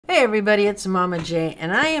Hey everybody, it's Mama J,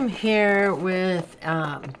 and I am here with,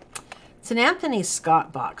 it's an Anthony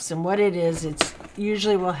Scott box, and what it is, it's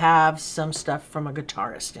usually will have some stuff from a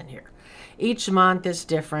guitarist in here. Each month is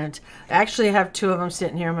different. I actually have two of them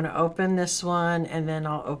sitting here. I'm going to open this one, and then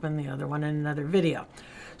I'll open the other one in another video.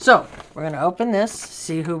 So, we're going to open this,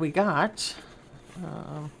 see who we got.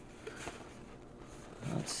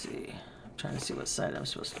 Let's see. I'm trying to see what side I'm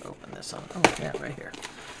supposed to open this on. Oh, yeah, right here.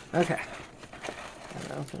 Okay.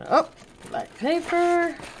 Open it. Oh, black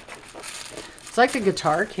paper. It's like a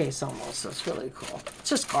guitar case almost. That's really cool. It's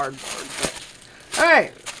just cardboard. But... all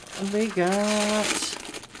right, we got.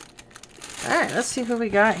 All right, let's see who we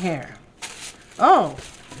got here. Oh,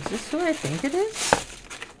 is this who I think it is?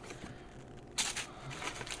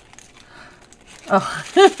 Oh,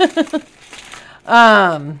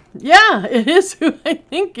 yeah, it is who I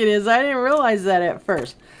think it is. I didn't realize that at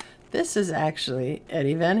first. This is actually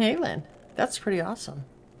Eddie Van Halen. That's pretty awesome.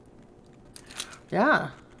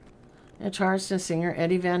 Yeah. Guitarist and singer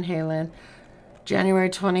Eddie Van Halen, January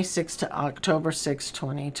 26th to October 6th,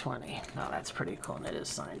 2020. Oh, that's pretty cool, and it is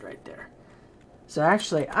signed right there. So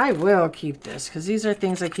actually, I will keep this, because these are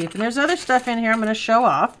things I keep. And there's other stuff in here I'm going to show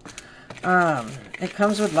off. It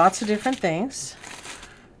comes with lots of different things.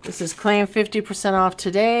 This is claim 50% off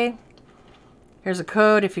today. Here's a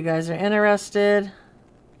code if you guys are interested.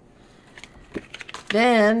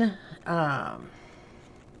 Then...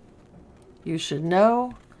 you should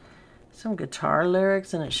know some guitar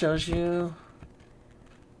lyrics, and it shows you.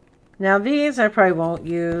 Now these I probably won't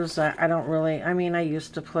use. I don't really, I mean, I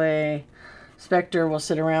used to play Spectre. We'll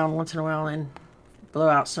sit around once in a while and blow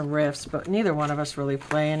out some riffs, but neither one of us really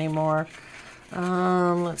play anymore.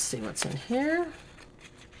 Let's see what's in here.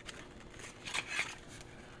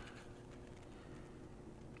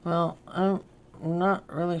 Well, I'm not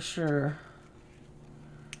really sure.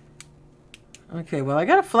 Okay, well, I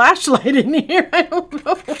got a flashlight in here. I don't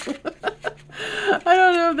know. I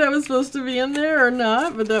don't know if that was supposed to be in there or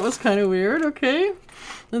not, but that was kind of weird. Okay,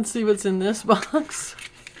 let's see what's in this box.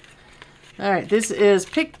 All right, this is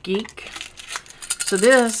Pick Geek. So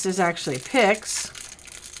this is actually picks.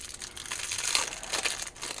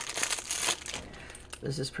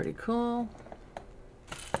 This is pretty cool.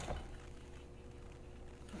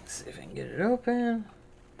 Let's see if I can get it open.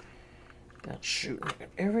 Got shooting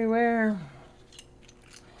everywhere.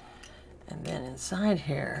 And then inside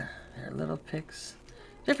here, there are little picks,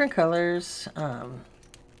 different colors,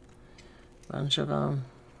 bunch of them.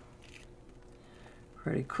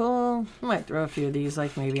 Pretty cool. I might throw a few of these,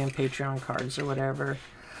 like maybe in Patreon cards or whatever.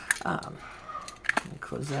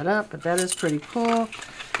 Close that up, but that is pretty cool.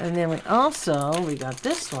 And then we got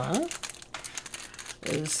this one,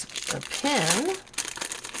 is a pin.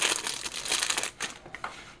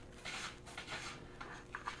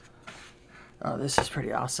 Oh, this is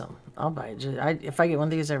pretty awesome. I'll buy it. If I get one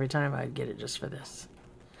of these every time, I'd get it just for this.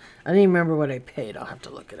 I don't even remember what I paid. I'll have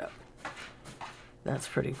to look it up. That's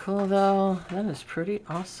pretty cool, though. That is pretty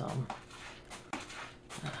awesome.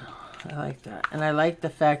 I like that. And I like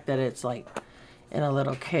the fact that it's like in a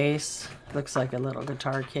little case. It looks like a little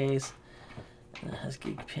guitar case. And it has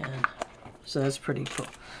Geek Pin. So that's pretty cool.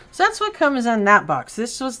 So that's what comes in that box.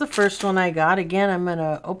 This was the first one I got. Again, I'm going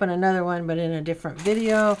to open another one, but in a different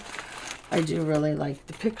video. I do really like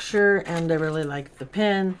the picture, and I really like the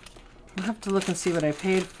pen. I'll have to look and see what I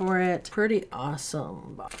paid for it. Pretty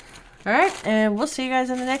awesome. All right, and we'll see you guys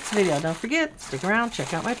in the next video. Don't forget, stick around,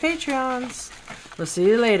 check out my Patreons. We'll see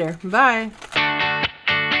you later. Bye.